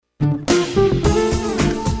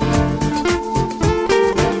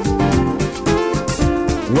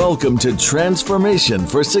Welcome to Transformation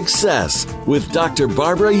for Success with Dr.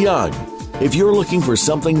 Barbara Young. If you're looking for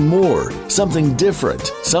something more, something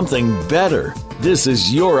different, something better, this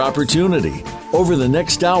is your opportunity. Over the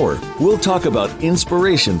next hour, we'll talk about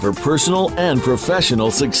inspiration for personal and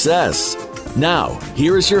professional success. Now,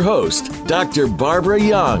 here is your host, Dr. Barbara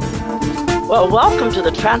Young. Well, welcome to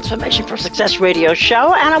the Transformation for Success radio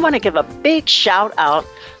show, and I want to give a big shout out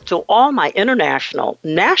to all my international,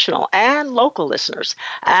 national, and local listeners,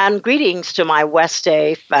 and greetings to my West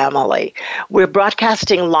Day family. We're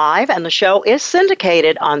broadcasting live, and the show is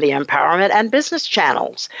syndicated on the Empowerment and Business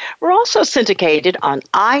channels. We're also syndicated on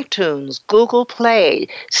iTunes, Google Play,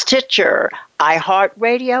 Stitcher,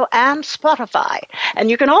 iHeartRadio, and Spotify. And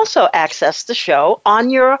you can also access the show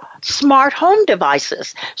on your smart home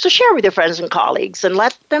devices. So share with your friends and colleagues and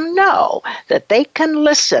let them know that they can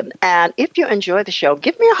listen. And if you enjoy the show,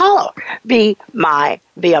 give me a holler via my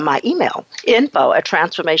email,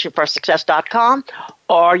 info@transformationforsuccess.com,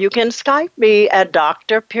 or you can Skype me at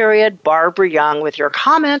Dr. Barbara Young with your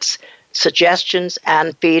comments, suggestions,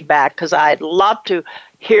 and feedback, because I'd love to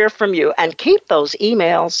hear from you, and keep those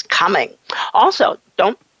emails coming. Also,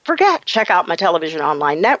 don't forget, check out my television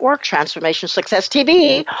online network, Transformation Success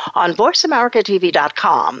TV, on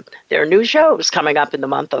voiceamericatv.com. There are new shows coming up in the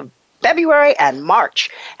month of February and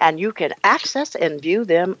March, and you can access and view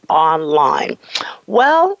them online.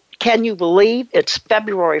 Well, can you believe it's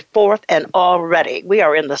February 4th, and already we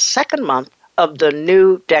are in the second month of the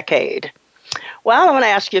new decade? Well, I want to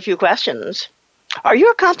ask you a few questions. Are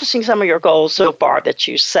you accomplishing some of your goals so far that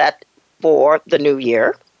you set for the new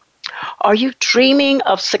year? Are you dreaming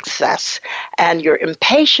of success and you're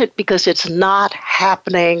impatient because it's not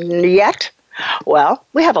happening yet? Well,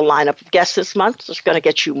 we have a lineup of guests this month that's going to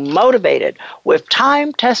get you motivated with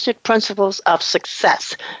time-tested principles of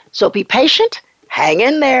success. So be patient, hang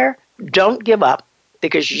in there, don't give up,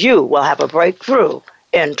 because you will have a breakthrough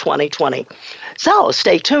in 2020. So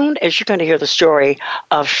stay tuned as you're going to hear the story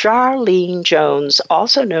of Charlene Jones,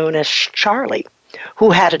 also known as Charlie,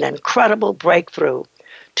 who had an incredible breakthrough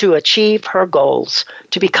to achieve her goals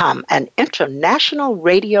to become an international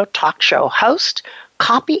radio talk show host,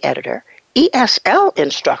 copy editor, ESL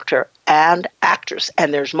instructor, and actress.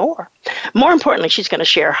 And there's more. More importantly, she's going to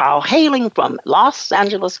share how, hailing from Los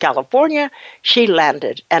Angeles, California, she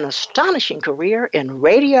landed an astonishing career in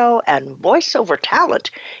radio and voiceover talent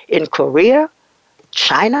in Korea,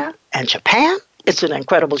 China, and Japan. It's an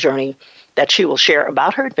incredible journey that she will share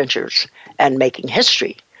about her adventures and making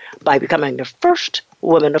history by becoming the first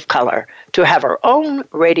woman of color to have her own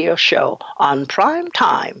radio show on prime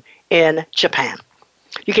time in Japan.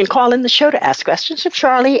 You can call in the show to ask questions of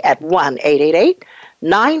Charlie at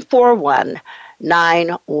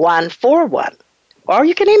 1-888-941-9141. Or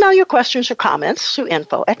you can email your questions or comments to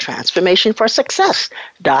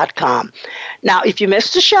info@transformationforsuccess.com. Now, if you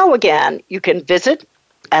missed the show again, you can visit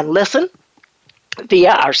and listen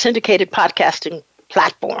via our syndicated podcasting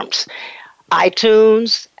platforms,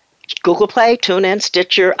 iTunes, Google Play, TuneIn,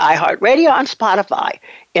 Stitcher, iHeartRadio, and Spotify.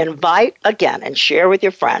 Invite again and share with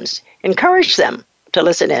your friends. Encourage them to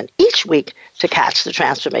listen in each week to catch the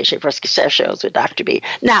Transformation for Success shows with Dr. B.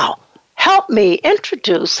 Now, help me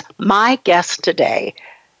introduce my guest today,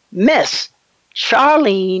 Miss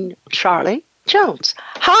Charlie Jones.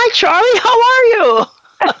 Hi, Charlie. How are you?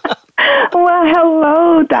 Well,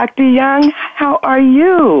 hello, Dr. Young. How are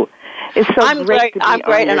you? It's so great to be I'm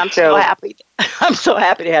great, on and your I'm show. so happy. I'm so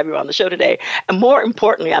happy to have you on the show today. And more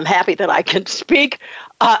importantly, I'm happy that I can speak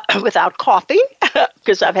without coughing,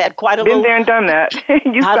 because I've had quite a Been little... there and done that.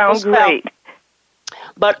 You sound great.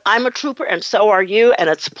 But I'm a trooper, and so are you, and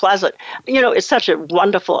it's pleasant. You know, it's such a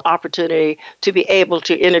wonderful opportunity to be able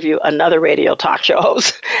to interview another radio talk show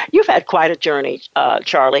host. You've had quite a journey,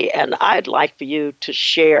 Charlie, and I'd like for you to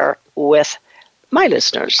share with my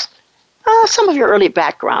listeners some of your early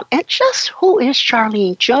background, and just who is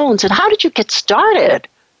Charlene Jones, and how did you get started?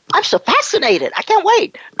 I'm so fascinated. I can't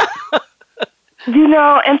wait. You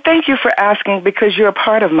know, and thank you for asking, because you're a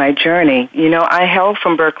part of my journey. You know, I hail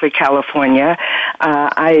from Berkeley, California.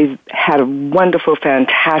 I had a wonderful,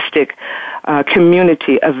 fantastic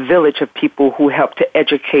community, a village of people who helped to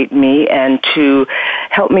educate me and to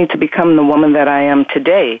help me to become the woman that I am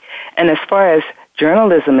today. And as far as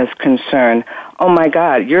journalism is concerned, oh my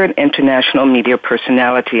God, you're an international media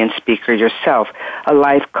personality and speaker yourself, a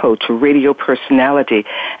life coach, a radio personality.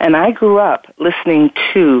 And I grew up listening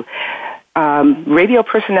to radio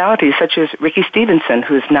personalities such as Ricky Stevenson,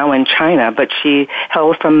 who's now in China, but she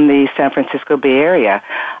hailed from the San Francisco Bay Area.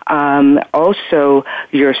 Also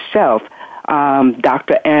yourself,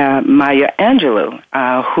 Dr. Maya Angelou,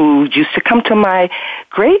 who used to come to my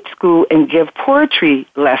grade school and give poetry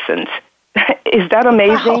lessons. Is that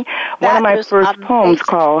amazing? Wow, One of my first poems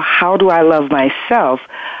called How Do I Love Myself,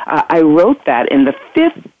 I wrote that in the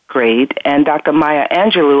 5th grade, and Dr. Maya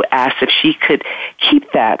Angelou asked if she could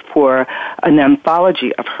keep that for an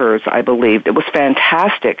anthology of hers, I believe. It was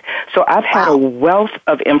fantastic. So I've had a wealth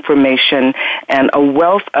of information and a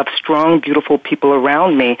wealth of strong, beautiful people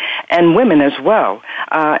around me, and women as well.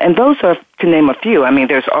 And those are, to name a few. I mean,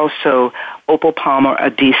 there's also Opal Palmer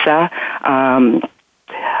Adisa,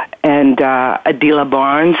 and Adela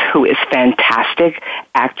Barnes, who is fantastic,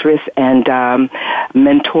 actress and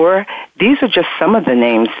mentor. These are just some of the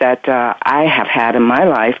names that I have had in my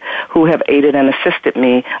life who have aided and assisted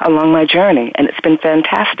me along my journey, and it's been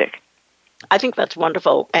fantastic. I think that's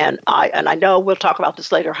wonderful, and I know we'll talk about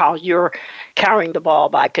this later, how you're carrying the ball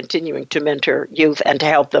by continuing to mentor youth and to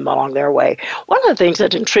help them along their way. One of the things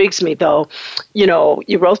that intrigues me, though, you know,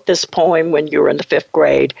 you wrote this poem when you were in the 5th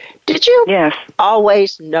grade. Did you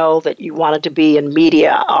always know that you wanted to be in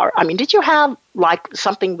media? Or, I mean, did you have, like,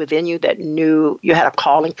 something within you that knew you had a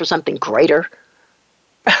calling for something greater?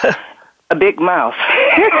 A big mouth.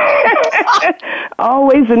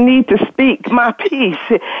 Always a need to speak my piece.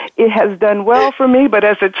 It has done well for me, but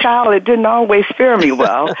as a child, it didn't always fare me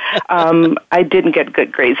well. I didn't get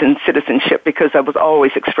good grades in citizenship because I was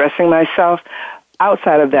always expressing myself.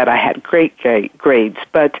 Outside of that, I had great grades,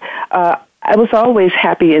 but I was always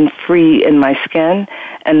happy and free in my skin,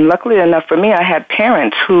 and luckily enough for me, I had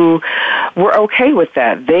parents who were okay with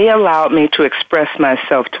that. They allowed me to express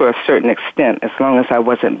myself to a certain extent, as long as I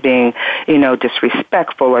wasn't being,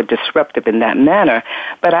 disrespectful or disruptive in that manner.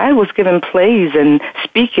 But I was given plays and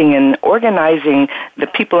speaking and organizing the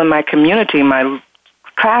people in my community, my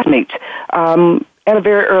classmates, at a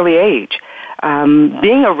very early age.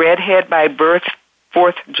 Being a redhead by birth,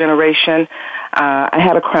 4th generation, I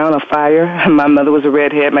had a crown of fire. My mother was a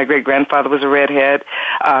redhead. My great-grandfather was a redhead,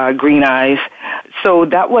 green eyes. So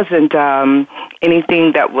that wasn't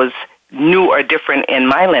anything that was new or different in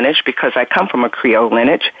my lineage because I come from a Creole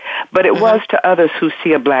lineage, but it was to others who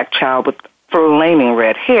see a black child with flaming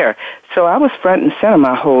red hair. So I was front and center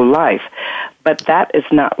my whole life, but that is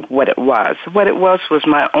not what it was. What it was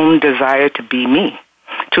my own desire to be me,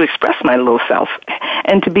 to express my little self,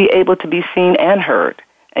 and to be able to be seen and heard.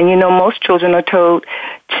 And most children are told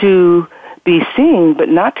to be seen but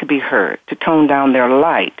not to be heard, to tone down their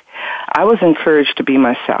light. I was encouraged to be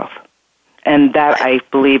myself. And that, I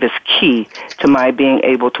believe, is key to my being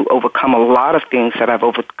able to overcome a lot of things that I've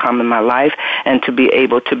overcome in my life and to be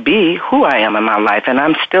able to be who I am in my life. And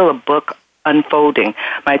I'm still a book unfolding.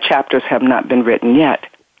 My chapters have not been written yet.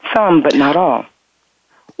 Some, but not all.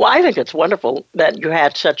 Well, I think it's wonderful that you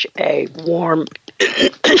had such a warm,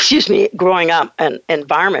 growing up an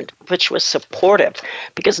environment which was supportive,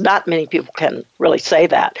 because not many people can really say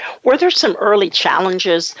that. Were there some early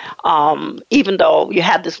challenges, even though you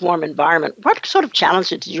had this warm environment? What sort of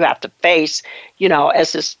challenges did you have to face,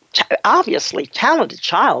 as this obviously talented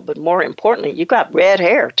child, but more importantly, you got red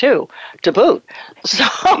hair, too, to boot. So,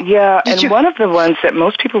 yeah, and one of the ones that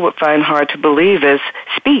most people would find hard to believe is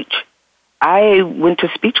speech. I went to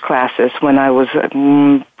speech classes when I was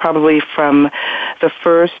probably from the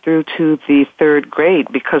 1st through to the 3rd grade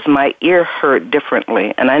because my ear hurt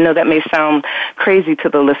differently. And I know that may sound crazy to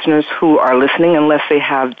the listeners who are listening unless they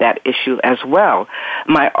have that issue as well.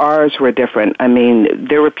 My R's were different. I mean,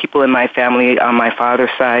 there were people in my family on my father's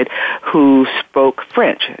side who spoke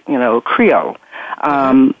French, Creole.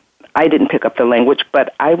 I didn't pick up the language,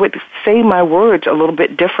 but I would say my words a little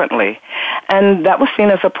bit differently. And that was seen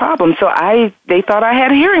as a problem. So they thought I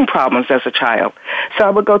had hearing problems as a child. So I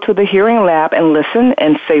would go to the hearing lab and listen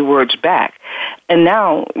and say words back. And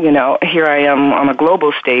now, here I am on a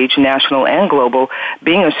global stage, national and global,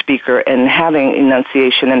 being a speaker and having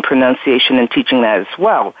enunciation and pronunciation and teaching that as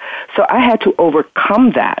well. So I had to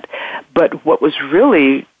overcome that. But what was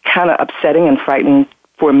really kind of upsetting and frightening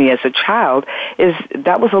for me as a child is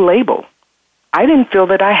that was a label. I didn't feel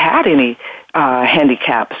that I had any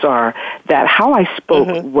handicaps or that how I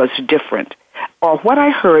spoke was different or what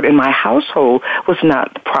I heard in my household was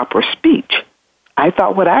not the proper speech. I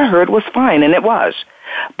thought what I heard was fine, and it was.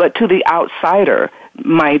 But to the outsider,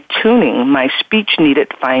 my tuning, my speech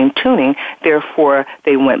needed fine-tuning. Therefore,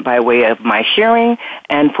 they went by way of my hearing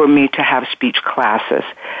and for me to have speech classes.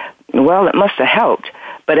 Well, it must have helped.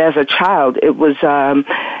 But as a child, it was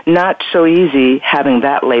not so easy having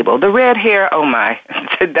that label. The red hair, oh my,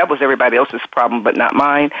 that was everybody else's problem, but not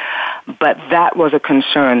mine. But that was a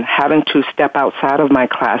concern, having to step outside of my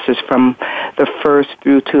classes from the 1st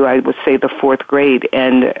through to, I would say, the 4th grade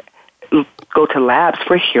and go to labs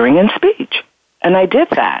for hearing and speech. And I did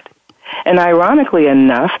that. And ironically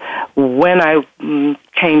enough, when I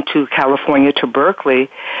came to California, to Berkeley,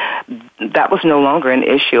 that was no longer an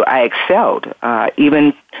issue. I excelled,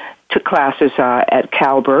 even took classes at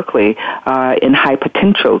Cal Berkeley in high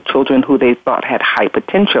potential, children who they thought had high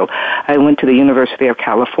potential. I went to the University of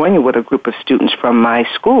California with a group of students from my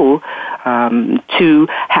school to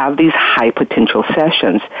have these high potential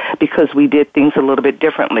sessions because we did things a little bit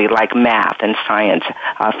differently, like math and science,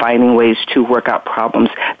 finding ways to work out problems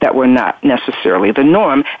that were not necessarily the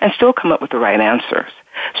norm and still come up with the right answers.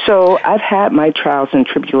 So I've had my trials and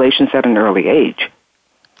tribulations at an early age.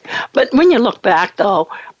 But when you look back, though,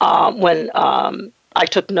 when I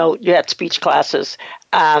took note, you had speech classes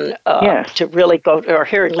and yes. to really go to our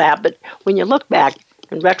hearing lab. But when you look back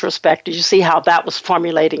in retrospect, did you see how that was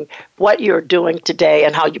formulating what you're doing today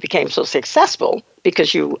and how you became so successful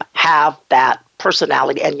because you have that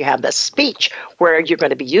personality and you have the speech where you're going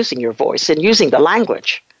to be using your voice and using the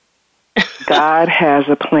language? God has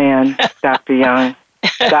a plan, Dr. Young.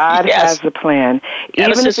 God yes. has a plan.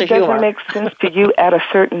 And even if it doesn't make sense to you at a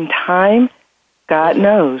certain time, God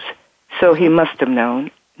knows. So he must have known,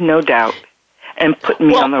 no doubt, and put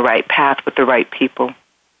me on the right path with the right people.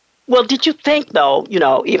 Well, did you think, though,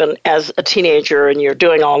 even as a teenager and you're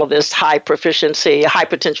doing all of this high proficiency, high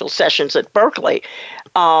potential sessions at Berkeley,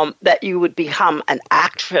 that you would become an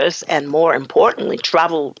actress and, more importantly,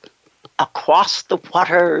 travel across the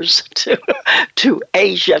waters to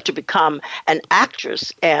Asia to become an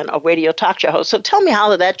actress and a radio talk show host? So tell me,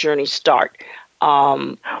 how did that journey start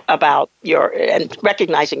about and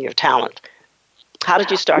recognizing your talent? How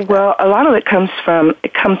did you start? Well, a lot of it comes from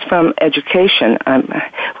education.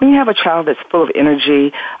 When you have a child that's full of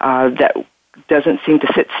energy, that doesn't seem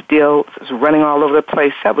to sit still, is running all over the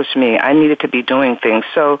place, that was me. I needed to be doing things.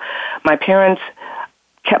 So my parents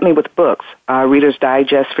kept me with books, Reader's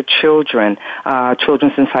Digest for Children,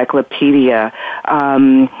 Children's Encyclopedia,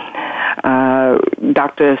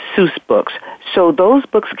 Dr. Seuss books. So those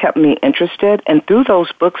books kept me interested, and through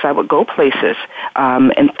those books I would go places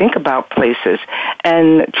and think about places.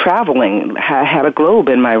 And traveling, I had a globe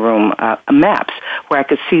in my room, maps, where I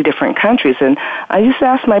could see different countries. And I used to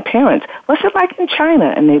ask my parents, what's it like in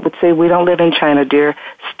China? And they would say, we don't live in China, dear.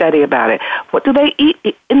 Study about it. What do they eat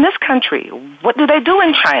in this country? What do they do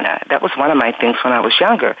in China? That was one of my things when I was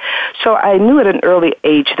younger. So I knew at an early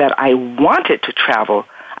age that I wanted to travel.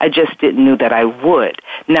 I just didn't know that I would.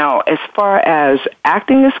 Now, as far as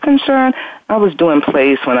acting is concerned, I was doing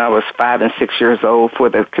plays when I was 5 and 6 years old for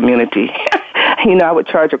the community. I would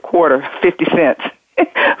charge a quarter, 50 cents.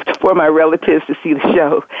 For my relatives to see the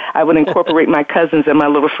show. I would incorporate my cousins and my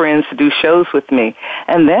little friends to do shows with me.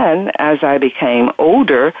 And then, as I became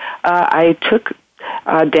older, I took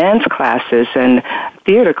dance classes and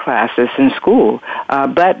theater classes in school.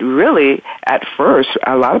 But really, at first,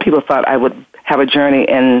 a lot of people thought I would have a journey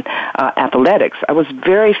in athletics. I was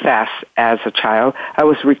very fast as a child. I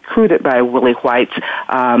was recruited by Willie White,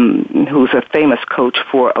 who's a famous coach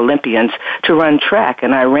for Olympians, to run track.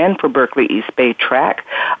 And I ran for Berkeley East Bay track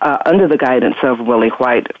under the guidance of Willie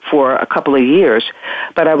White for a couple of years.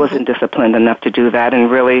 But I wasn't disciplined enough to do that, and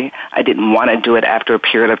really I didn't want to do it after a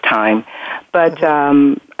period of time. But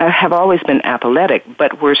I have always been athletic,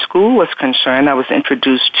 but where school was concerned, I was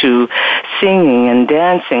introduced to singing and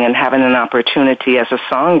dancing and having an opportunity as a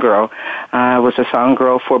song girl. I was a song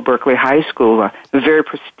girl for Berkeley High School, a very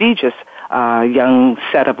prestigious young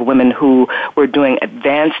set of women who were doing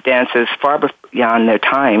advanced dances far beyond their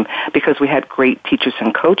time because we had great teachers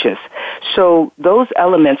and coaches. So those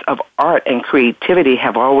elements of art and creativity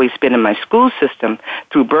have always been in my school system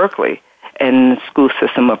through Berkeley and the school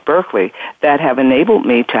system of Berkeley that have enabled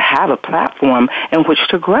me to have a platform in which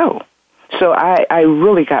to grow. So I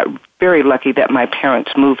really got very lucky that my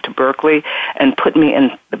parents moved to Berkeley and put me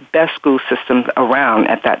in the best school systems around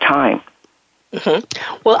at that time.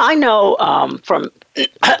 Mm-hmm. Well, I know from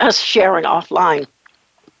us sharing offline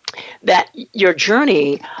that your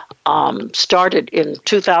journey started in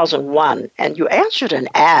 2001, and you answered an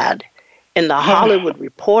ad in the Hollywood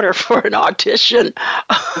Reporter for an audition.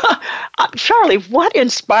 Charlie, what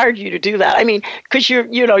inspired you to do that? I mean, because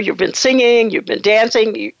you've been singing, you've been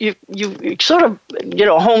dancing, you sort of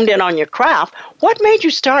honed in on your craft. What made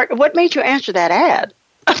you answer that ad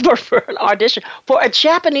for an audition for a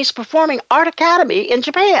Japanese Performing Art Academy in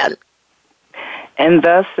Japan? And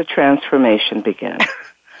thus the transformation began.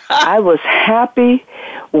 I was happy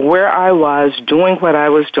where I was, doing what I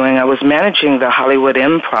was doing. I was managing the Hollywood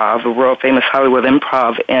Improv, the world-famous Hollywood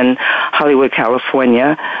Improv in Hollywood,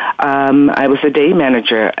 California. I was a day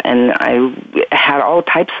manager, and I had all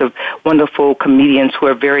types of wonderful comedians who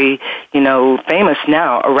are very, famous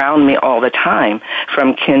now around me all the time,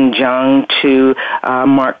 from Ken Jeong to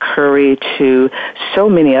Mark Curry to so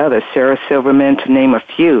many others, Sarah Silverman, to name a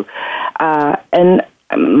few. And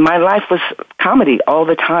my life was comedy all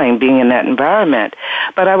the time, being in that environment.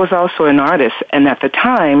 But I was also an artist, and at the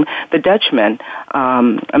time, The Dutchman,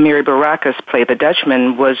 Amiri Barakas' play The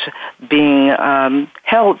Dutchman, was being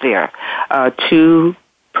held there,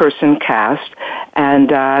 two-person cast, and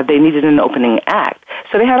they needed an opening act.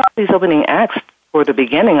 So they had all these opening acts for the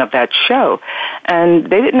beginning of that show, and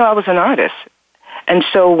they didn't know I was an artist. And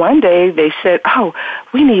so one day they said,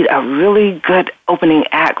 we need a really good opening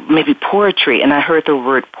act, maybe poetry. And I heard the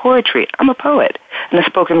word poetry. I'm a poet and a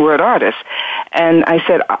spoken word artist. And I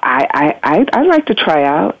said, I'd like to try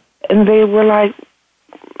out. And they were like,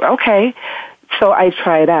 okay. So I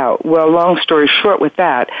tried out. Well, long story short with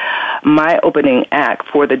that, my opening act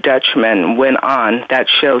for The Dutchman went on that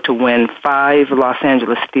show to win 5 Los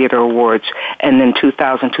Angeles Theater Awards, and in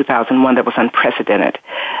 2000, 2001, that was unprecedented.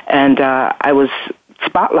 And I was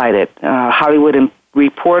spotlighted, Hollywood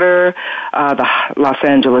Reporter, the Los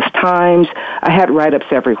Angeles Times. I had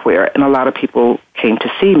write-ups everywhere, and a lot of people came to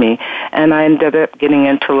see me, and I ended up getting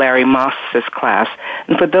into Larry Moss's class.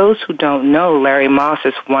 And for those who don't know, Larry Moss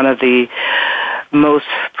is one of the most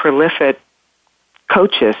prolific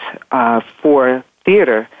coaches for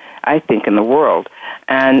theater, I think, in the world.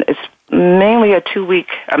 And it's mainly a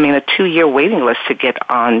 2-year waiting list to get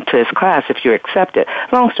on to his class if you're accepted.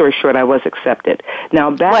 Long story short, I was accepted.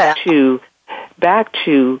 Now back to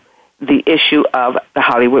the issue of the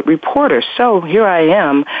Hollywood Reporter. So here I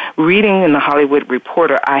am reading in the Hollywood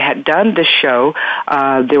Reporter. I had done the show.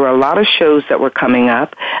 There were a lot of shows that were coming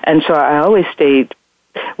up, and so I always stayed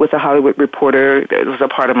with the Hollywood Reporter. It was a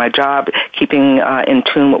part of my job, keeping in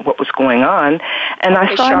tune with what was going on. And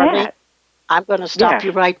I saw that. I'm going to stop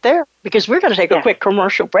you right there because we're going to take a quick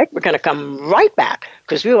commercial break. We're going to come right back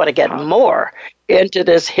because we want to get more into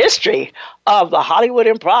this history of the Hollywood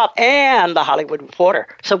Improv and the Hollywood Reporter.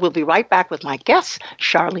 So we'll be right back with my guest,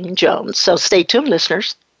 Charlene Jones. So stay tuned,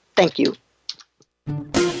 listeners. Thank you.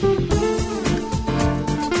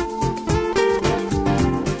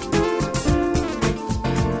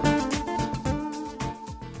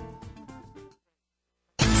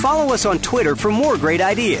 Follow us on Twitter for more great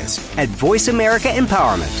ideas at Voice America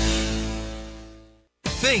Empowerment.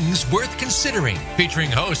 Things Worth Considering, featuring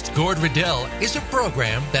host Gord Riddell, is a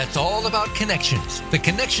program that's all about connections. The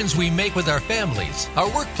connections we make with our families, our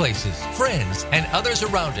workplaces, friends, and others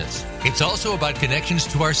around us. It's also about connections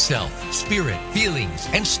to ourself, spirit, feelings,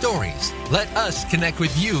 and stories. Let us connect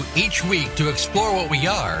with you each week to explore what we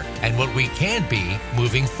are and what we can be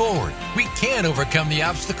moving forward. We can overcome the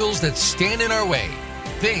obstacles that stand in our way.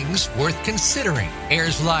 Things Worth Considering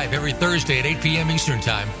airs live every Thursday at 8 p.m. Eastern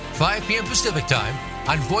Time, 5 p.m. Pacific Time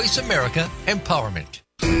on Voice America Empowerment.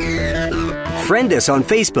 Friend us on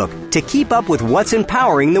Facebook to keep up with what's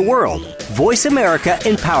empowering the world. Voice America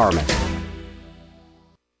Empowerment.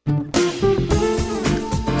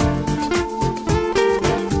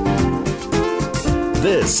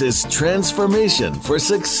 This is Transformation for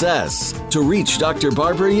Success. To reach Dr.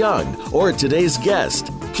 Barbara Young or today's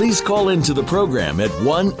guest, please call into the program at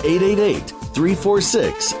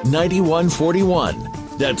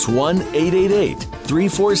 1-888-346-9141. That's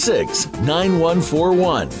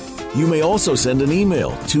 1-888-346-9141. You may also send an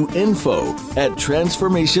email to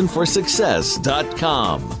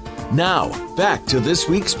info@transformationforsuccess.com. Now, back to this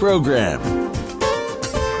week's program.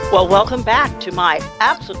 Well, welcome back to my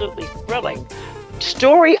absolutely thrilling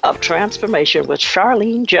Story of Transformation with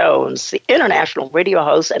Charlene Jones, the international radio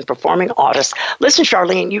host and performing artist. Listen,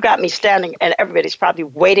 Charlene, you got me standing, and everybody's probably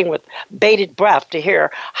waiting with bated breath to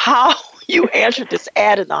hear how you answered this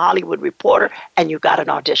ad in the Hollywood Reporter, and you got an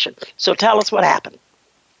audition. So tell us what happened.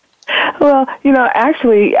 Well,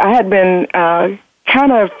 actually, I had been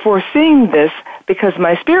kind of foreseeing this because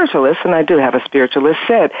my spiritualist, and I do have a spiritualist,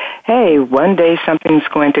 said, hey, one day something's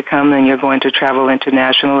going to come and you're going to travel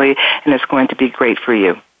internationally and it's going to be great for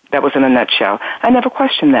you. That was in a nutshell. I never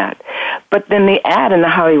questioned that. But then the ad in the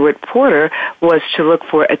Hollywood Reporter was to look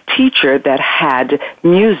for a teacher that had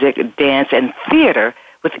music, dance, and theater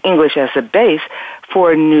with English as a base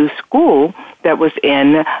for a new school that was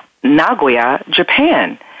in Nagoya,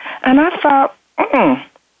 Japan. And I thought,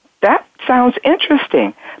 that sounds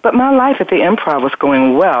interesting. But my life at the Improv was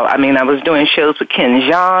going well. I mean, I was doing shows with Ken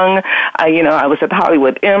Jeong. I was at the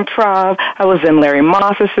Hollywood Improv. I was in Larry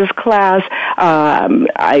Moss's class.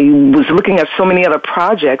 I was looking at so many other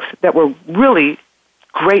projects that were really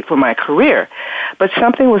great for my career. But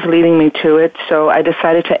something was leading me to it, so I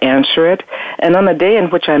decided to answer it. And on the day in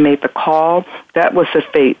which I made the call, that was the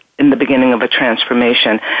fate in the beginning of a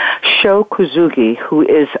transformation. Sho Kosugi, who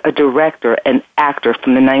is a director and actor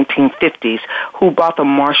from the 1950s, who brought the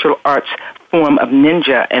martial arts form of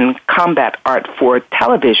ninja and combat art for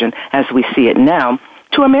television, as we see it now,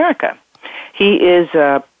 to America. He is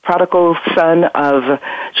a prodigal son of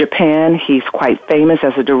Japan. He's quite famous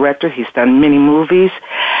as a director. He's done many movies.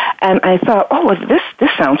 And I thought, this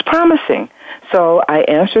sounds promising. So I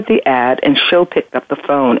answered the ad, and Sho picked up the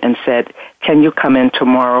phone and said, can you come in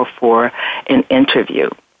tomorrow for an interview?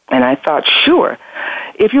 And I thought, sure.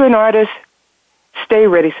 If you're an artist, stay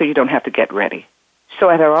ready so you don't have to get ready. So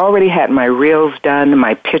I had already had my reels done,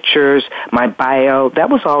 my pictures, my bio. That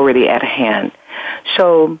was already at hand.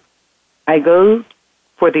 So I go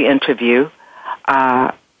for the interview.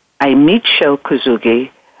 I meet Sho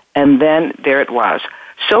Kosugi, and then there it was.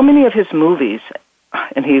 So many of his movies,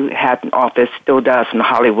 and he had an office, still does, in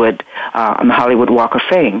Hollywood, on the Hollywood Walk of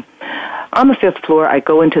Fame. On the 5th floor, I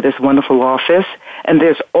go into this wonderful office, and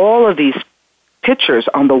there's all of these pictures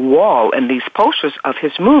on the wall and these posters of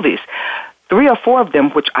his movies, 3 or 4 of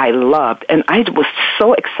them which I loved, and I was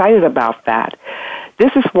so excited about that.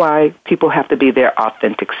 This is why people have to be their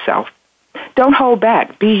authentic self. Don't hold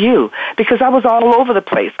back. Be you. Because I was all over the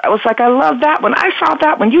place. I was like, I love that one. I saw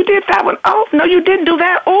that one. You did that one. Oh, no, you didn't do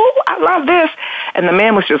that. Oh, I love this. And the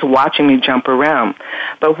man was just watching me jump around.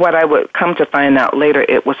 But what I would come to find out later,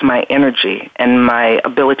 it was my energy and my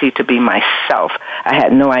ability to be myself. I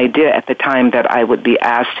had no idea at the time that I would be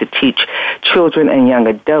asked to teach children and young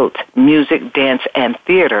adults music, dance, and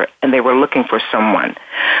theater, and they were looking for someone.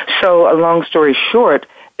 So a long story short,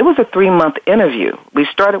 it was a 3-month interview. We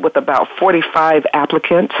started with about 45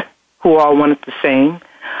 applicants who all wanted to sing.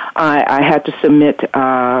 I had to submit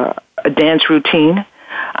a dance routine.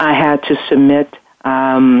 I had to submit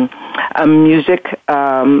a music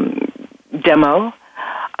demo.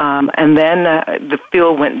 And then the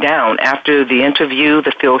field went down. After the interview,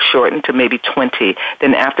 the field shortened to maybe 20.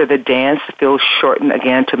 Then after the dance, the field shortened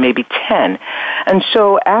again to maybe 10. And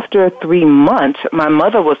so after 3 months, my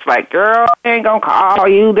mother was like, girl, I ain't going to call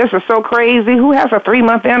you. This is so crazy. Who has a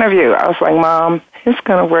 3-month interview? I was like, Mom, it's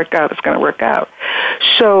going to work out. It's going to work out.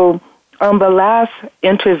 So on the last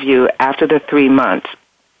interview after the 3 months,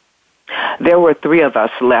 there were 3 of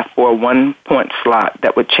us left for a 1-point slot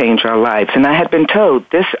that would change our lives. And I had been told,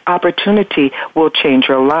 this opportunity will change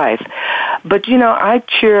your life. But, I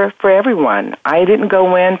cheer for everyone. I didn't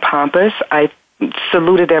go in pompous. I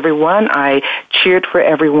saluted everyone. I cheered for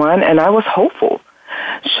everyone, and I was hopeful.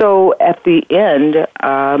 So at the end,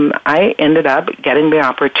 I ended up getting the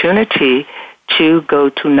opportunity to go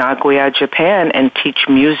to Nagoya, Japan, and teach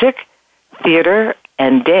music, theater,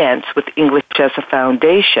 and dance with English as a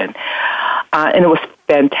foundation. And it was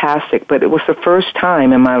fantastic, but it was the first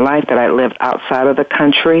time in my life that I lived outside of the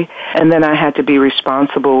country, and then I had to be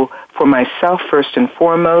responsible for myself first and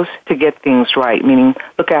foremost to get things right, meaning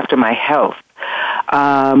look after my health.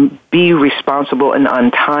 Be responsible and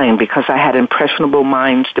on time because I had impressionable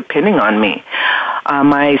minds depending on me.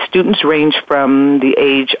 My students range from the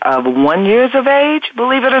age of 1 year of age,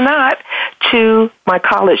 believe it or not, to my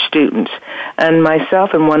college students. And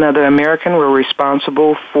myself and one other American were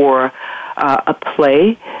responsible for a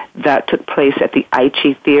play that took place at the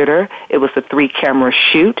Aichi Theater. It was a 3-camera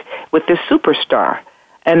shoot with this superstar.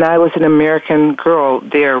 And I was an American girl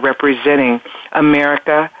there representing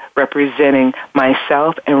America, representing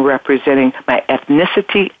myself, and representing my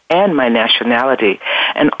ethnicity and my nationality.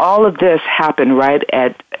 And all of this happened right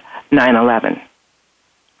at 9/11.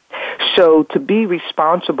 So to be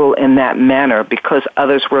responsible in that manner because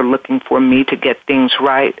others were looking for me to get things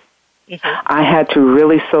right, I had to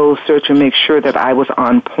really soul search and make sure that I was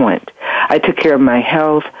on point. I took care of my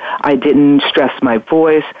health. I didn't stress my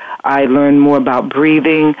voice. I learned more about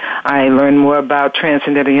breathing. I learned more about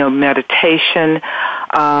transcendental meditation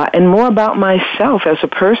and more about myself as a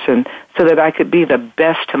person so that I could be the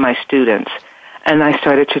best to my students. And I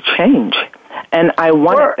started to change. And I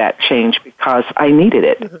wanted that change because I needed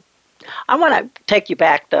it. I want to take you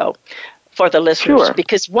back, though, for the listeners,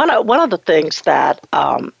 because one of the things that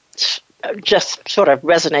just sort of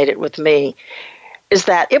resonated with me is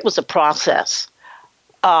that it was a process.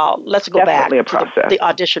 Let's go Definitely back to the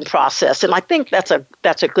audition process. And I think that's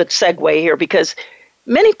a good segue here because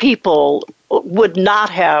many people would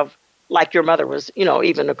not have like your mother was,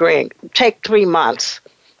 even agreeing, take 3 months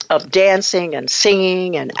of dancing and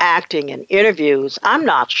singing and acting and interviews, I'm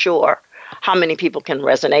not sure how many people can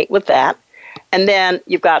resonate with that. And then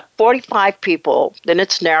you've got 45 people, then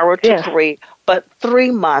it's narrowed to 3, but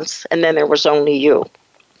 3 months, and then there was only you.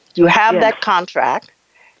 You have that contract.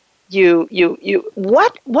 What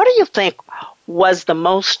do you think was the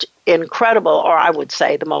most incredible, or I would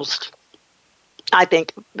say the most, I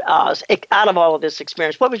think, out of all of this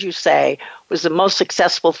experience, what would you say was the most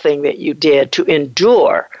successful thing that you did to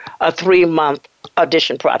endure a 3-month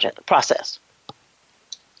audition process?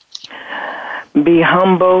 Be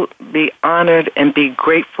humble, be honored, and be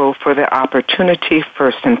grateful for the opportunity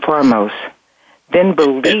first and foremost. Then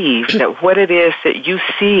believe that what it is that you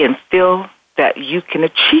see and feel that you can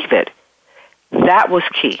achieve it. That was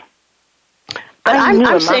key. I knew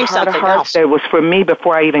in my heart of hearts that it was for me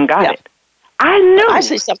before I even got it. I knew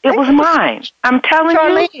it was mine. I'm telling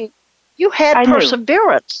Charlene, you had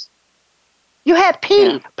perseverance. You had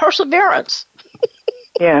perseverance.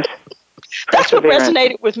 Yes. That's what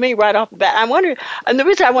resonated with me right off the bat. I wonder, and the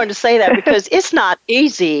reason I wanted to say that, because it's not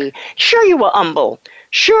easy. Sure, you were humble.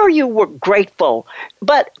 Sure, you were grateful,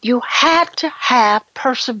 but you had to have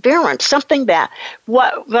perseverance. Something that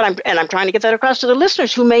I'm trying to get that across to the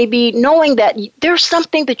listeners who may be knowing that there's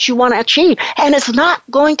something that you want to achieve, and it's not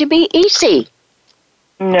going to be easy.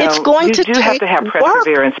 No, it's going to you do have to have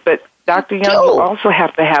perseverance, but Dr. Young, you also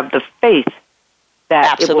have to have the faith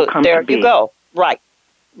that it will come to be. There you go. Right.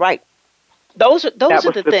 Those are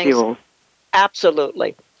the things. Fuel.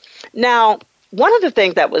 Absolutely. Now, one of the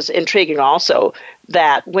things that was intriguing also,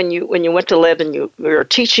 that when you went to live and you were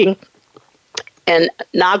teaching in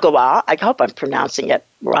Nagawa, I hope I'm pronouncing it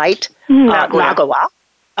right, Nagawa,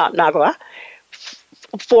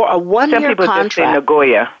 for a 1-year contract. Some people just say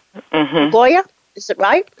Nagoya. Mm-hmm. Nagoya? Is it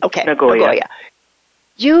right? Okay, Nagoya.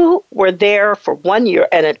 You were there for 1 year,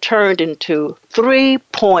 and it turned into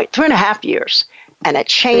 3.5 years. And it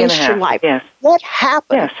changed your life. Yes. What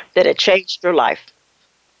happened that it changed your life?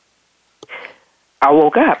 I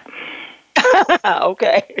woke up.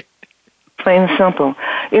 Okay. Plain and simple.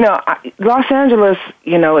 Los Angeles,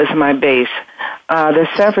 is my base. The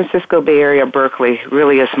San Francisco Bay Area, Berkeley,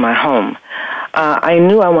 really is my home. I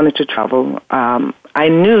knew I wanted to travel. I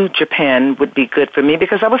knew Japan would be good for me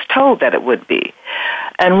because I was told that it would be.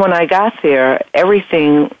 And when I got there,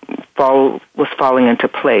 everything was falling into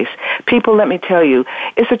place. People, let me tell you,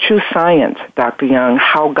 it's a true science, Dr. Young,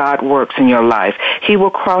 how God works in your life. He will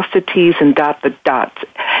cross the T's and dot the dots.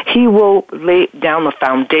 He will lay down the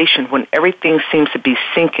foundation when everything seems to be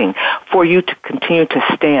sinking for you to continue to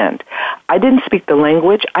stand. I didn't speak the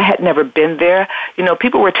language. I had never been there.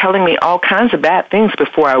 People were telling me all kinds of bad things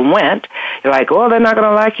before I went. They're like, they're not going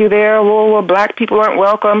to like you there. Well, black people aren't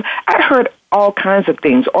welcome. I heard all kinds of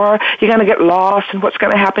things. Or you're going to get lost and what's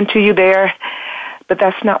going to happen to you there. But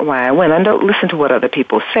that's not why I went. I don't listen to what other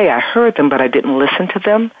people say. I heard them, but I didn't listen to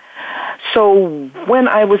them. So when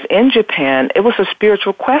I was in Japan, it was a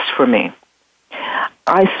spiritual quest for me.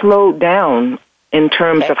 I slowed down in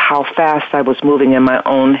terms of how fast I was moving in my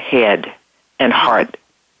own head and heart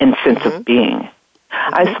and sense of being.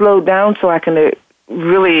 I slowed down so I can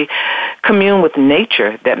really commune with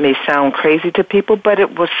nature. That may sound crazy to people, but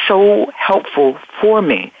it was so helpful for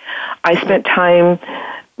me. I spent time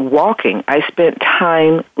walking. I spent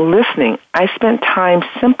time listening. I spent time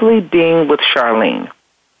simply being with Charlene.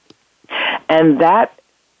 And that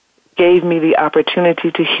gave me the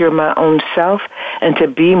opportunity to hear my own self and to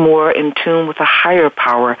be more in tune with the higher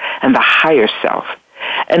power and the higher self.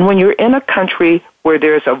 And when you're in a country where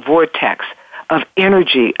there's a vortex of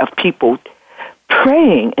energy of people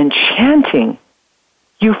praying and chanting,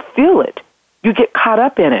 you feel it. You get caught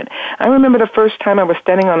up in it. I remember the first time I was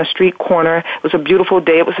standing on a street corner. It was a beautiful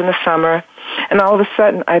day. It was in the summer. And all of a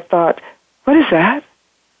sudden I thought, what is that?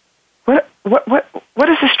 What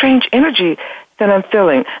is this strange energy that I'm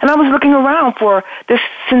feeling? And I was looking around for this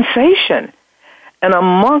sensation. And a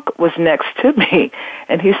monk was next to me,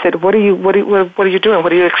 and he said, what are you doing? What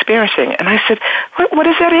are you experiencing? And I said, what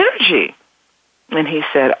is that energy? And he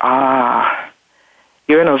said,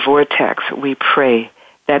 you're in a vortex. We pray.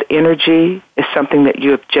 That energy is something that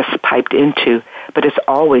you have just piped into, but it's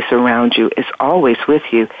always around you. It's always with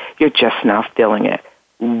you. You're just now feeling it.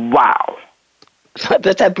 Wow.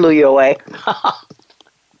 That blew you away.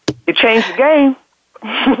 It changed the game.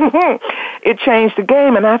 It changed the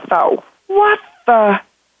game, and I thought, what the?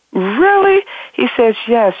 Really? He says,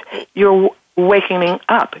 yes, you're waking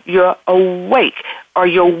up. You're awake, or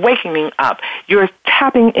you're wakening up. You're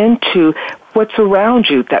tapping into what's around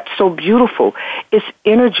you that's so beautiful. It's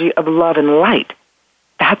energy of love and light.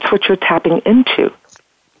 That's what you're tapping into.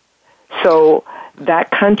 So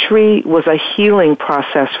that country was a healing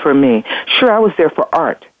process for me. Sure, I was there for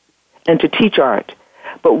art and to teach art.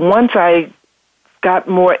 But once I got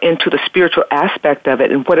more into the spiritual aspect of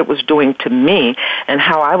it and what it was doing to me and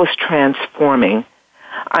how I was transforming,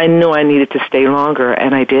 I knew I needed to stay longer,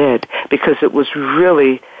 and I did, because it was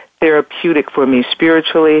really therapeutic for me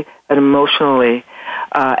spiritually and emotionally,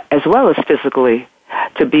 as well as physically,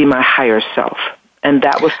 to be my higher self. And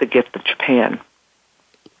that was the gift of Japan.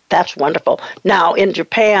 That's wonderful. Now, in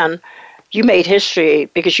Japan, you made history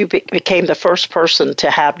because you became the first person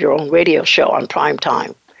to have your own radio show on prime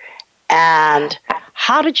time. And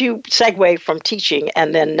how did you segue from teaching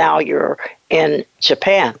and then now you're in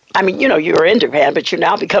Japan? I mean, you were in Japan, but you're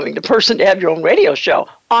now becoming the person to have your own radio show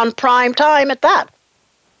on prime time at that.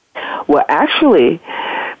 Well, actually,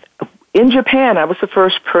 in Japan, I was the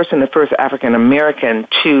first African American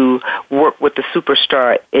to work with the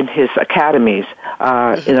superstar in his academies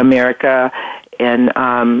in America, in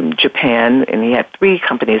Japan, and he had 3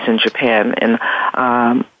 companies in Japan, in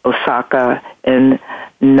Osaka, in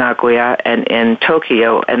Nagoya, and in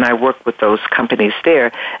Tokyo, and I worked with those companies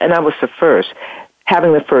there, and I was the first.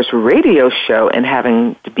 Having the first radio show and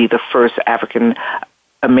having to be the first African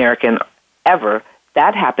American ever,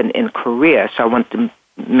 that happened in Korea, so I want to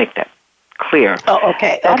make that clear. Oh,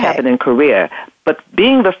 okay. That happened in Korea. But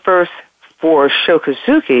being the first for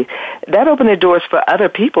Shokuzuki, that opened the doors for other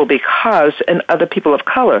people and other people of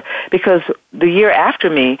color, because the year after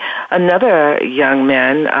me, another young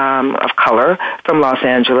man of color from Los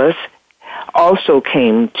Angeles also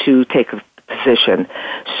came to take a position.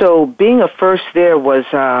 So being a first there was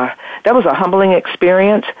a humbling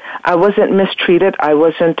experience. I wasn't mistreated. I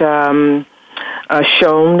wasn't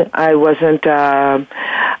shown. I wasn't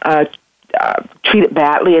treated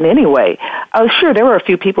badly in any way. Sure, there were a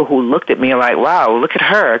few people who looked at me like, wow, look at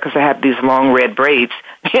her, because I had these long red braids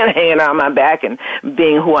hanging on my back and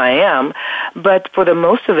being who I am. But for the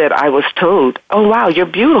most of it, I was told, oh, wow, you're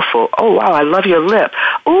beautiful. Oh, wow, I love your lip.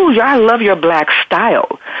 Oh, I love your black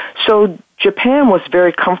style. So Japan was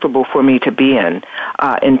very comfortable for me to be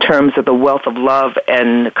in terms of the wealth of love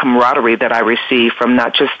and camaraderie that I received from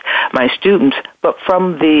not just my students, but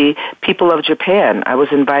from the people of Japan. I was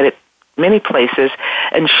invited many places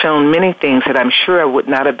and shown many things that I'm sure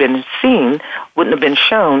wouldn't have been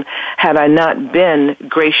shown had I not been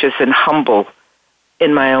gracious and humble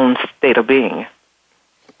in my own state of being.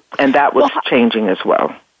 And that was changing as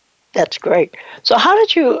well. That's great. So how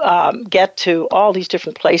did you get to all these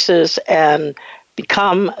different places and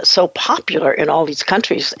become so popular in all these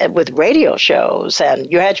countries with radio shows?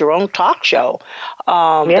 And you had your own talk show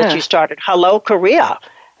that you started, Hello Korea,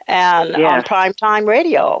 and on primetime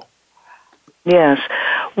radio. Yes.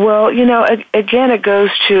 Well, again, it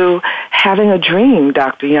goes to having a dream,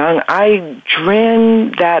 Dr. Young. I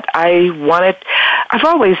dreamed that I've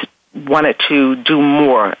always wanted to do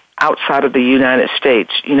more outside of the United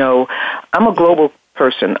States. I'm a global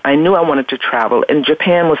person. I knew I wanted to travel, and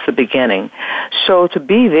Japan was the beginning. So to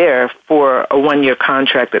be there for a 1-year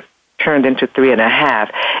contract that turned into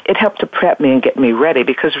 3.5, it helped to prep me and get me ready,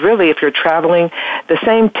 because really, if you're traveling, the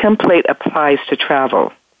same template applies to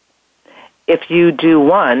travel. If you do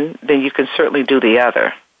one, then you can certainly do the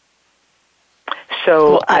other.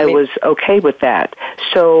 So I was okay with that.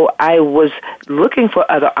 So I was looking for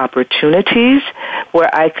other opportunities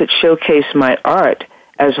where I could showcase my art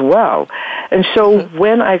as well. And so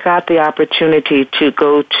when I got the opportunity to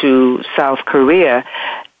go to South Korea,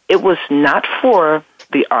 it was not for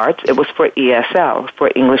the arts, it was for ESL,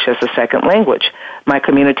 for English as a Second Language. My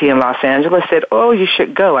community in Los Angeles said, oh, you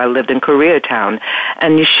should go. I lived in Koreatown,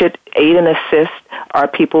 and you should aid and assist our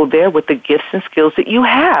people there with the gifts and skills that you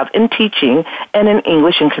have in teaching and in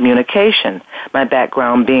English and communication. My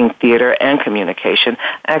background being theater and communication.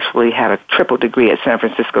 I actually had a triple degree at San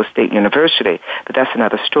Francisco State University, but that's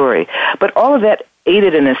another story. But all of that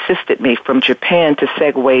aided and assisted me from Japan to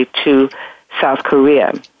segue to South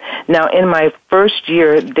Korea. Now, in my first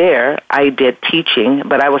year there, I did teaching,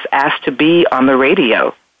 but I was asked to be on the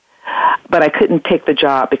radio. But I couldn't take the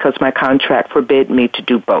job because my contract forbid me to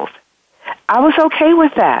do both. I was okay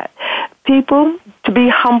with that. People, to be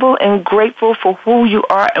humble and grateful for who you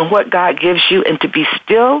are and what God gives you, and to be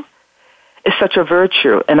still is such a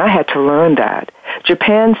virtue, and I had to learn that.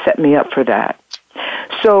 Japan set me up for that.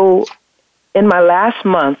 So in my last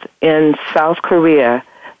month in South Korea,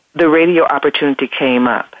 the radio opportunity came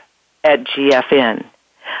up at GFN.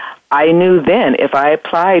 I knew then if I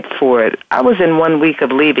applied for it, I was in 1 week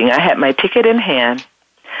of leaving. I had my ticket in hand.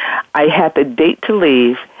 I had the date to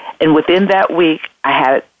leave, and within that week, I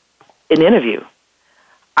had an interview.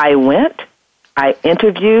 I went, I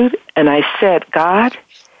interviewed, and I said, God,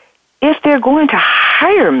 if they're going to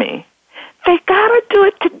hire me, they got to do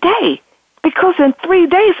it today, because in 3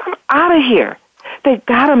 days, I'm out of here. They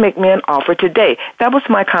got to make me an offer today. That was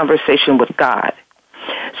my conversation with God.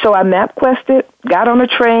 So I MapQuested, got on a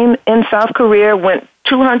train in South Korea, went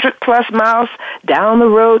 200 plus miles down the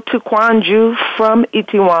road to Gwangju from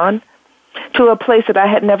Itaewon to a place that I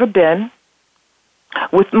had never been,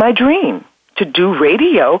 with my dream to do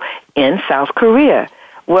radio in South Korea.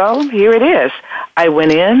 Well, here it is. I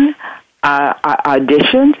went in, I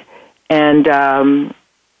auditioned, and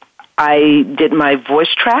I did my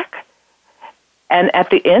voice track. And at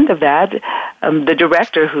the end of that, the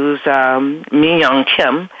director, who's Mi Young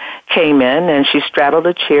Kim, came in, and she straddled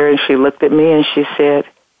a chair, and she looked at me, and she said,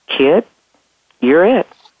 "Kid, you're it.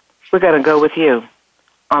 We're going to go with you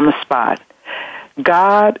on the spot.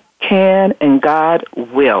 God can and God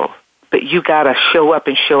will, but you got to show up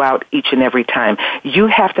and show out each and every time. You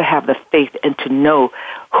have to have the faith and to know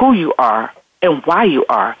who you are and why you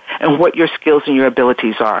are and what your skills and your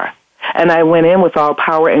abilities are." And I went in with all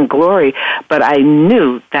power and glory, but I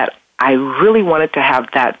knew that I really wanted to have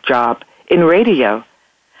that job in radio,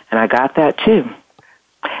 and I got that too.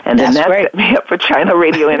 And then that set me up for China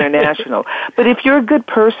Radio International. But if you're a good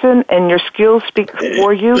person and your skills speak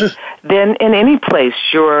for you, then in any place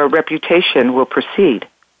your reputation will proceed.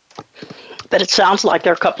 But it sounds like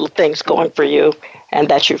there are a couple of things going for you and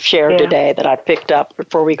that you've shared today that I picked up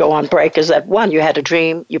before we go on break, is that, one, you had a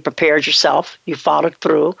dream, you prepared yourself, you followed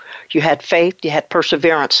through, you had faith, you had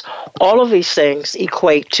perseverance. All of these things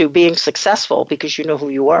equate to being successful because you know who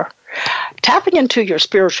you are. Tapping into your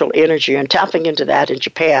spiritual energy and tapping into that in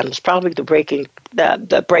Japan was probably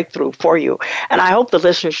the breakthrough for you. And I hope the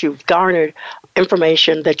listeners, you've garnered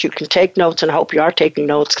information that you can take notes, and I hope you are taking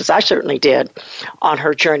notes, because I certainly did, on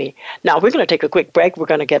her journey. Now, we're going to take a quick break. We're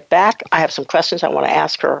going to get back. I have some questions I want to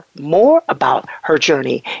ask her more about her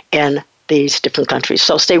journey in these different countries.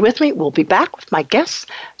 So stay with me. We'll be back with my guest,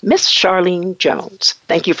 Miss Charlene Jones.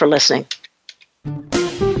 Thank you for listening.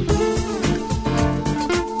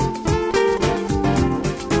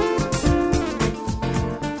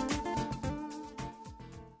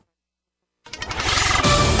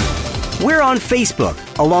 We're on Facebook,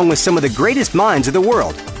 along with some of the greatest minds of the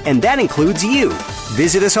world, and that includes you.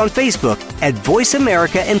 Visit us on Facebook at Voice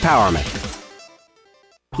America Empowerment.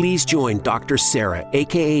 Please join Dr. Sarah,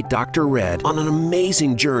 a.k.a. Dr. Red, on an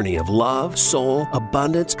amazing journey of love, soul,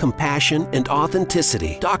 abundance, compassion, and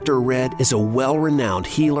authenticity. Dr. Red is a well-renowned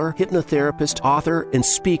healer, hypnotherapist, author, and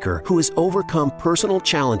speaker who has overcome personal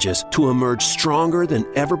challenges to emerge stronger than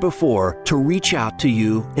ever before, to reach out to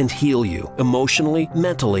you and heal you emotionally,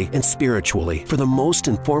 mentally, and spiritually for the most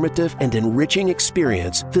informative and enriching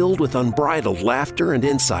experience filled with unbridled laughter and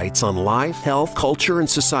insights on life, health, culture, and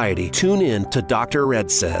society. Tune in to Dr. Red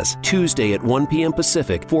Says, Tuesday at 1 p.m.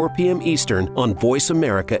 Pacific, 4 p.m. Eastern on Voice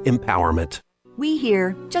America Empowerment. We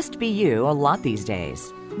hear just be you a lot these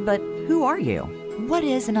days. But who are you? What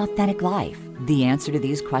is an authentic life? The answer to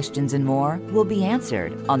these questions and more will be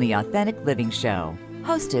answered on The Authentic Living Show,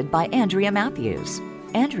 hosted by Andrea Matthews.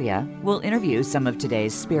 Andrea will interview some of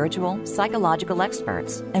today's spiritual, psychological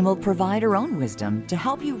experts and will provide her own wisdom to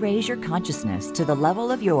help you raise your consciousness to the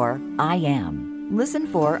level of your I Am. Listen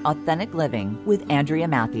for Authentic Living with Andrea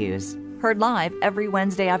Matthews. Heard live every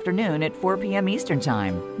Wednesday afternoon at 4 p.m. Eastern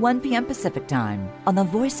Time, 1 p.m. Pacific Time on the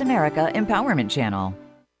Voice America Empowerment Channel.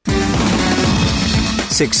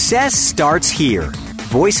 Success starts here.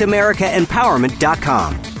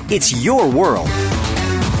 VoiceAmericaEmpowerment.com. It's your world.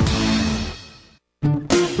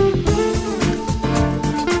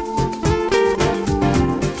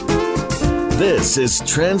 This is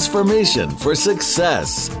Transformation for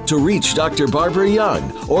Success. To reach Dr. Barbara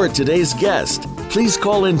Young or today's guest, please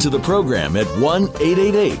call into the program at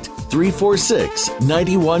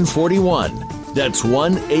 1-888-346-9141. That's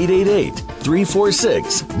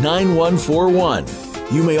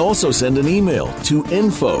 1-888-346-9141. You may also send an email to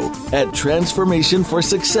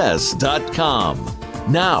info@transformationforsuccess.com.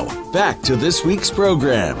 Now, back to this week's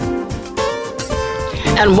program.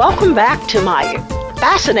 And welcome back to my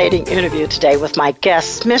fascinating interview today with my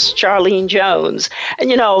guest, Miss Charlene Jones. And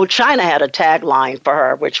you know, China had a tagline for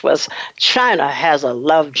her, which was, China has a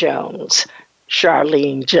Love Jones,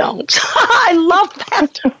 Charlene Jones. I love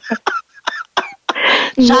that.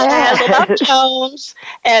 China has a Love Jones,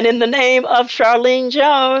 and in the name of Charlene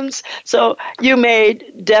Jones. So you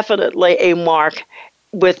made definitely a mark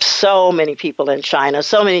with so many people in China,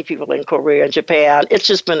 so many people in Korea and Japan. It's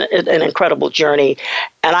just been an incredible journey.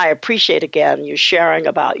 And I appreciate, again, you sharing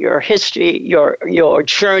about your history, your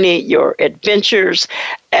journey, your adventures,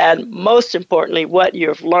 and most importantly, what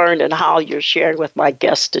you've learned and how you're sharing with my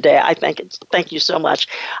guests today. Thank you so much.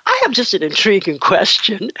 I have just an intriguing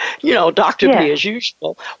question. Dr. B, as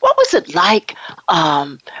usual, what was it like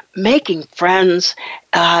making friends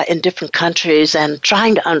in different countries and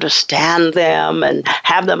trying to understand them and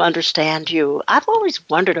have them understand you? I've always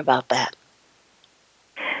wondered about that.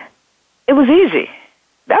 It was easy.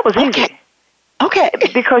 That was easy. Okay.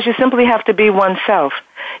 Because you simply have to be oneself.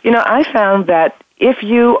 I found that if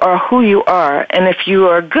you are who you are, and if you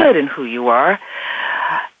are good in who you are,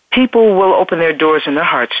 people will open their doors and their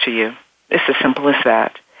hearts to you. It's as simple as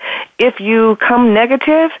that. If you come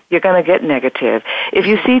negative, you're going to get negative. If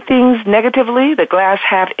you see things negatively, the glass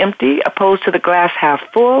half empty opposed to the glass half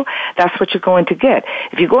full, that's what you're going to get.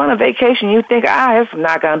 If you go on a vacation, you think, it's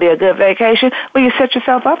not going to be a good vacation, well, you set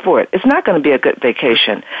yourself up for it. It's not going to be a good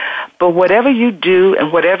vacation. But whatever you do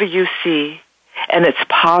and whatever you see, and it's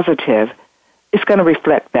positive, it's going to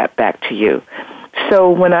reflect that back to you. So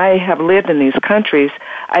when I have lived in these countries,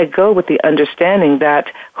 I go with the understanding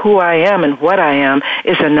that who I am and what I am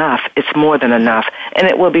is enough. It's more than enough, and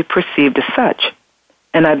it will be perceived as such.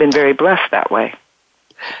 And I've been very blessed that way.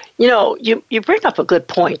 You bring up a good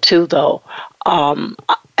point, too, though.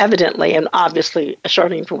 Evidently, and obviously,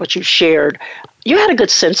 Charlene, from what you shared, you had a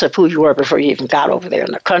good sense of who you were before you even got over there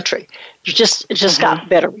in the country. It just got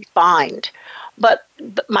better refined. But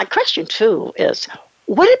my question, too, is,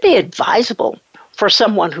 would it be advisable for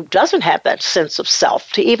someone who doesn't have that sense of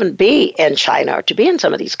self to even be in China or to be in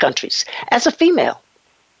some of these countries as a female,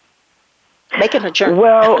 making a journey?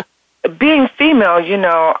 Well, being female,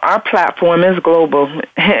 our platform is global.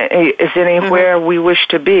 It's anywhere we wish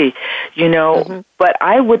to be, But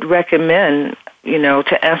I would recommend,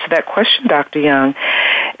 to answer that question, Dr. Young,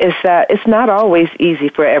 is that it's not always easy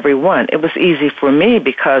for everyone. It was easy for me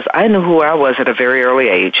because I knew who I was at a very early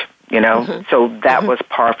age. So that was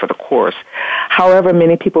par for the course. However,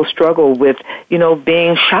 many people struggle with,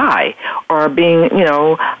 being shy or being,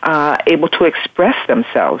 able to express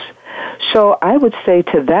themselves. So I would say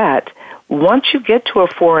to that, once you get to a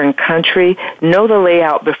foreign country, know the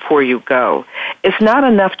layout before you go. It's not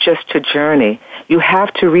enough just to journey. You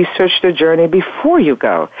have to research the journey before you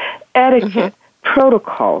go. Etiquette.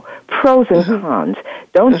 Protocol, pros and cons.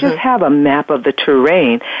 Don't just have a map of the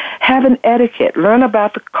terrain. Have an etiquette. Learn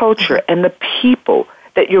about the culture and the people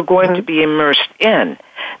that you're going to be immersed in.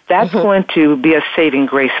 That's going to be a saving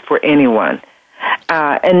grace for anyone.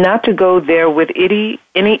 And not to go there with any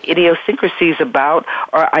idiosyncrasies about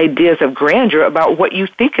or ideas of grandeur about what you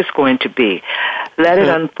think is going to be. Let it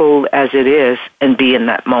unfold as it is and be in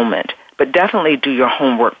that moment. But definitely do your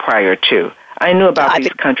homework prior to. I knew about these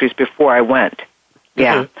countries before I went.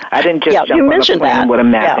 Yeah, I didn't just jump on a plane with a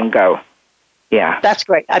map and go. Yeah. That's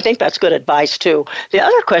great. I think that's good advice, too. The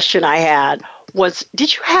other question I had was,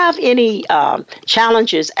 did you have any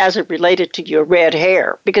challenges as it related to your red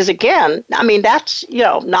hair? Because, again, that's,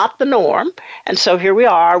 not the norm. And so here we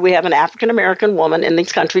are. We have an African-American woman in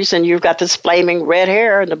these countries, and you've got this flaming red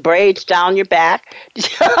hair and the braids down your back.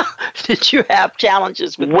 Did you have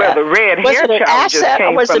challenges with that? Well, the red hair challenges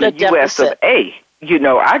came from the U.S. of A.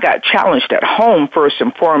 I got challenged at home first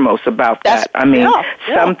and foremost about that.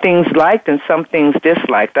 Some things liked and some things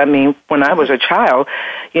disliked. When I was a child,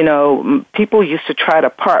 people used to try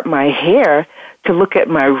to part my hair to look at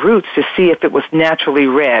my roots to see if it was naturally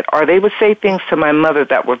red. Or they would say things to my mother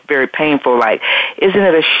that were very painful, like, isn't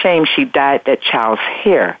it a shame she dyed that child's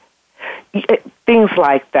hair? Things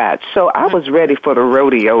like that. So I was ready for the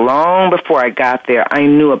rodeo long before I got there. I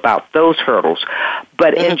knew about those hurdles.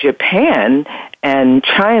 But in Japan and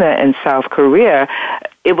China and South Korea,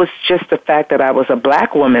 it was just the fact that I was a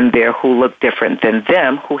black woman there who looked different than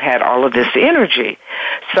them, who had all of this energy.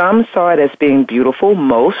 Some saw it as being beautiful,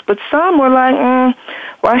 but some were like,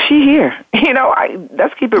 why is she here?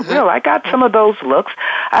 Let's keep it real. I got some of those looks.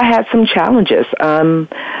 I had some challenges.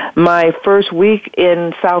 My first week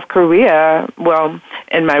in South Korea,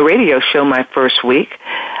 in my radio show, my first week,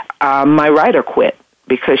 my writer quit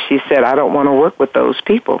because she said, I don't want to work with those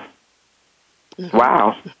people.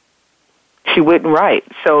 Wow. She wouldn't write.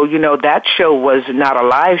 So, that show was not a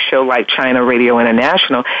live show like China Radio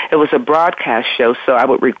International. It was a broadcast show, so I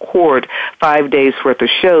would record 5 days worth of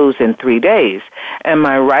shows in 3 days. And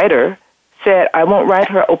my writer said, I won't write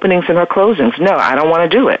her openings and her closings. No, I don't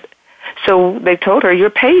want to do it. So they told her, you're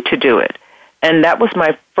paid to do it. And that was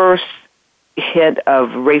my first hit of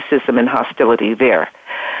racism and hostility there.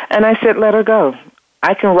 And I said, let her go.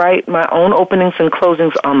 I can write my own openings and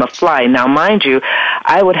closings on the fly. Now, mind you,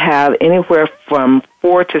 I would have anywhere from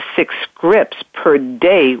 4 to 6 scripts per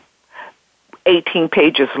day, 18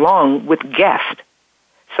 pages long, with guests.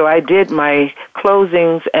 So I did my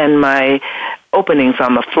closings and my openings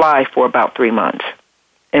on the fly for about 3 months,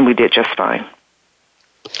 and we did just fine.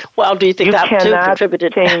 Well, do you think that too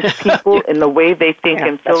contributed? You cannot change people in the way they think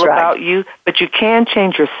and feel about you, but you can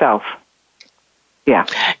change yourself. Yeah.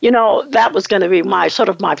 You know, that was going to be my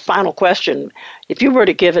final question. If you were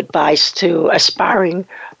to give advice to aspiring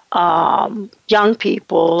young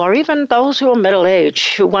people, or even those who are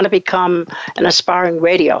middle-aged, who want to become an aspiring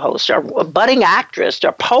radio host, or a budding actress,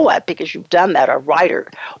 or poet, because you've done that, or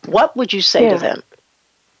writer, what would you say to them?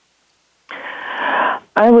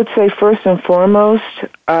 I would say, first and foremost,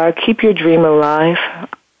 keep your dream alive,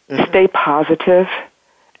 stay positive,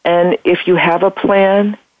 and if you have a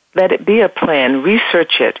plan, let it be a plan.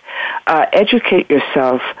 Research it. Educate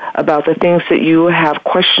yourself about the things that you have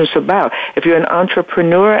questions about. If you're an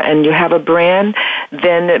entrepreneur and you have a brand,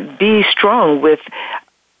 then be strong with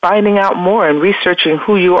finding out more and researching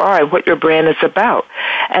who you are and what your brand is about.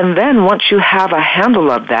 And then once you have a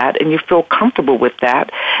handle of that and you feel comfortable with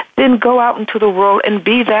that, then go out into the world and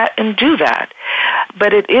be that and do that.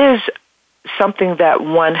 But it is something that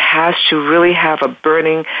one has to really have a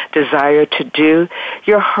burning desire to do.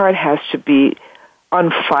 Your heart has to be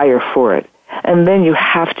on fire for it. And then you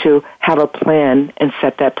have to have a plan and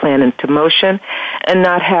set that plan into motion and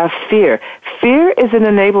not have fear. Fear is an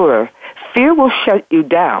enabler. Fear will shut you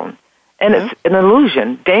down. And it's an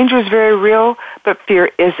illusion. Danger is very real, but fear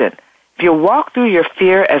isn't. If you walk through your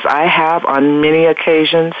fear, as I have on many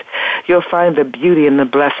occasions, you'll find the beauty and the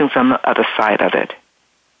blessings on the other side of it.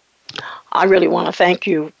 I really want to thank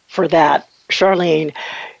you for that, Charlene.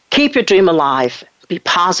 Keep your dream alive. Be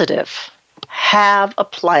positive. Have a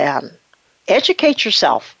plan. Educate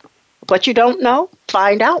yourself. What you don't know,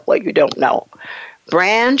 find out what you don't know.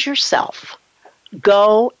 Brand yourself.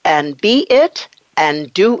 Go and be it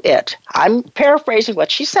and do it. I'm paraphrasing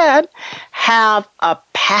what she said. Have a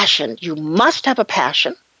passion. You must have a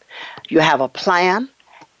passion. You have a plan.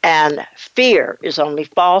 And fear is only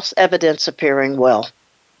false evidence appearing well.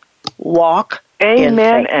 Walk in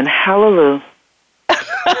faith. And hallelujah.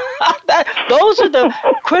 Those are the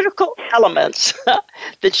critical elements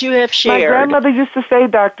that you have shared. My grandmother used to say,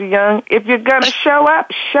 Dr. Young, if you're going to show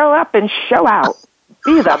up and show out.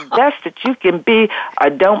 Be the best that you can be, or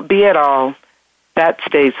don't be at all. That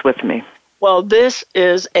stays with me. Well, this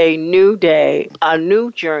is a new day, a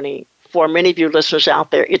new journey for many of you listeners out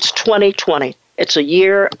there. It's 2020. It's a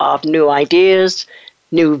year of new ideas,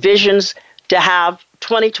 new visions. To have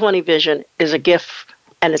 2020 vision is a gift,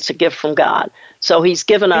 and it's a gift from God. So he's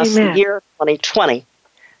given us the year 2020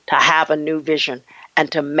 to have a new vision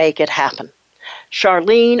and to make it happen.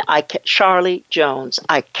 Charlie Jones,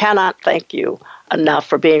 I cannot thank you enough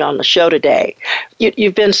for being on the show today.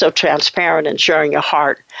 You've been so transparent and sharing your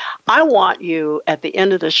heart. I want you, at the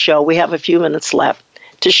end of the show, we have a few minutes left,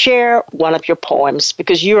 to share one of your poems,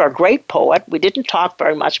 because you're a great poet. We didn't talk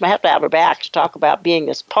very much. I have to have her back to talk about being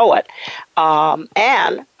this poet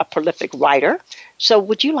and a prolific writer. So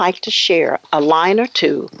would you like to share a line or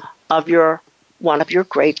two of one of your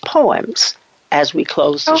great poems as we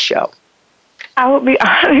close the show? I would be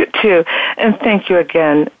honored to. And thank you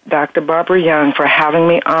again, Dr. Barbara Young, for having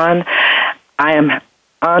me on. I am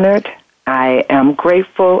honored. I am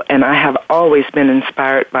grateful, and I have always been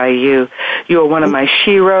inspired by you. You are one of my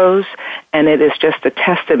sheroes, and it is just a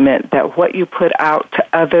testament that what you put out to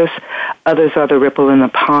others are the ripple in the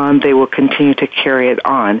pond. They will continue to carry it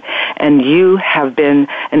on. And you have been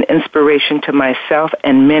an inspiration to myself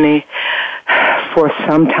and many for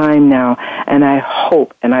some time now, and I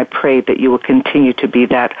hope and I pray that you will continue to be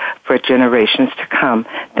that for generations to come.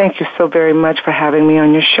 Thank you so very much for having me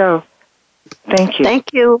on your show. Thank you.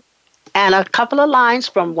 Thank you. And a couple of lines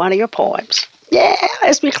from one of your poems. Yeah,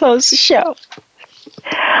 as we close the show.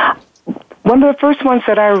 One of the first ones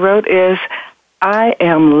that I wrote is, I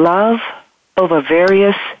am love over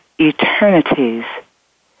various eternities.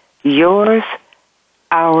 Yours,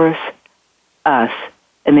 ours, us.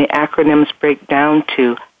 And the acronyms break down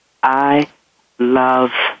to, I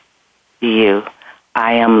love you.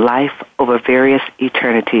 I am life over various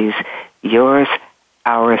eternities. Yours,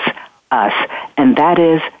 ours, us. And that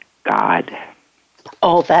is God.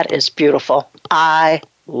 Oh, that is beautiful. I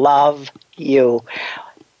love you.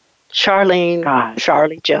 Charlie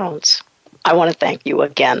Jones, I want to thank you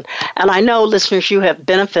again. And I know, listeners, you have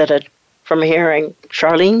benefited from hearing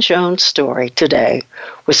Charlene Jones' story today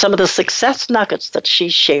with some of the success nuggets that she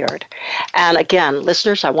shared. And again,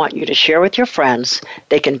 listeners, I want you to share with your friends.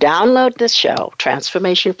 They can download this show,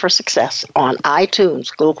 Transformation for Success, on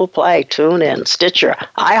iTunes, Google Play, TuneIn, Stitcher,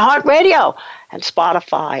 iHeartRadio, and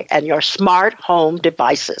Spotify, and your smart home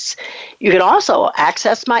devices. You can also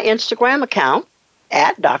access my Instagram account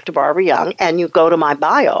at Dr. Barbara Young, and you go to my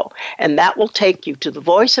bio, and that will take you to the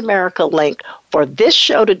Voice America link for this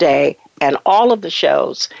show today and all of the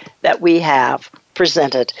shows that we have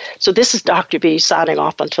presented. So this is Dr. B signing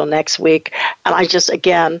off until next week. And I just,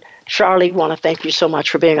 again, Charlie, want to thank you so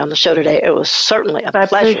much for being on the show today. It was certainly a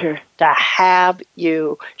pleasure to have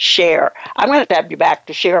you share. I'm going to have you back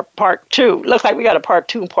to share part 2. Looks like we got a part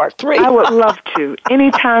 2 and part 3. I would love to.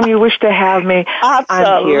 Anytime you wish to have me, Absolutely.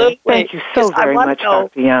 I'm here. Thank you so very much,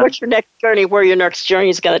 Dr. Young. What's your next journey, where your next journey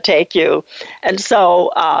is going to take you. And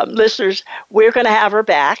so, listeners, we're going to have her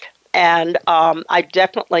back. And I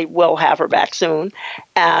definitely will have her back soon.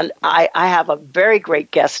 And I have a very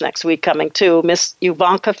great guest next week coming too, Miss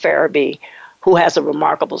Ivanka Farabee, who has a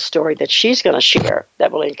remarkable story that she's going to share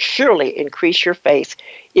that will surely increase your faith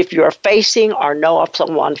if you're facing or know of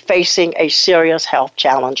someone facing a serious health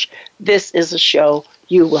challenge. This is a show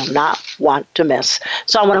you will not want to miss.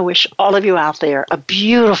 So I want to wish all of you out there a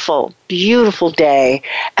beautiful, beautiful day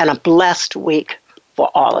and a blessed week for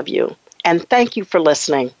all of you. And thank you for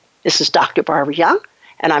listening. This is Dr. Barbara Young,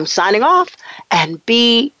 and I'm signing off. And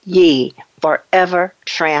be ye forever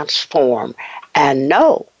transformed. And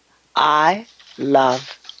know I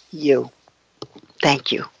love you.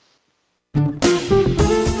 Thank you.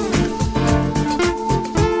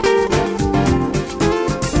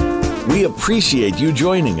 We appreciate you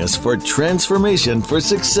joining us for Transformation for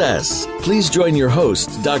Success. Please join your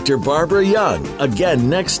host, Dr. Barbara Young, again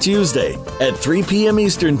next Tuesday at 3 p.m.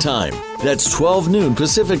 Eastern Time. That's 12 noon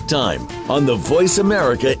Pacific Time on the Voice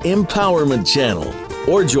America Empowerment Channel.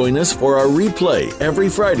 Or join us for our replay every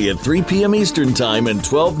Friday at 3 p.m. Eastern Time and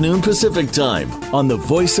 12 noon Pacific Time on the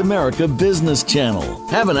Voice America Business Channel.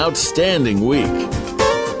 Have an outstanding week.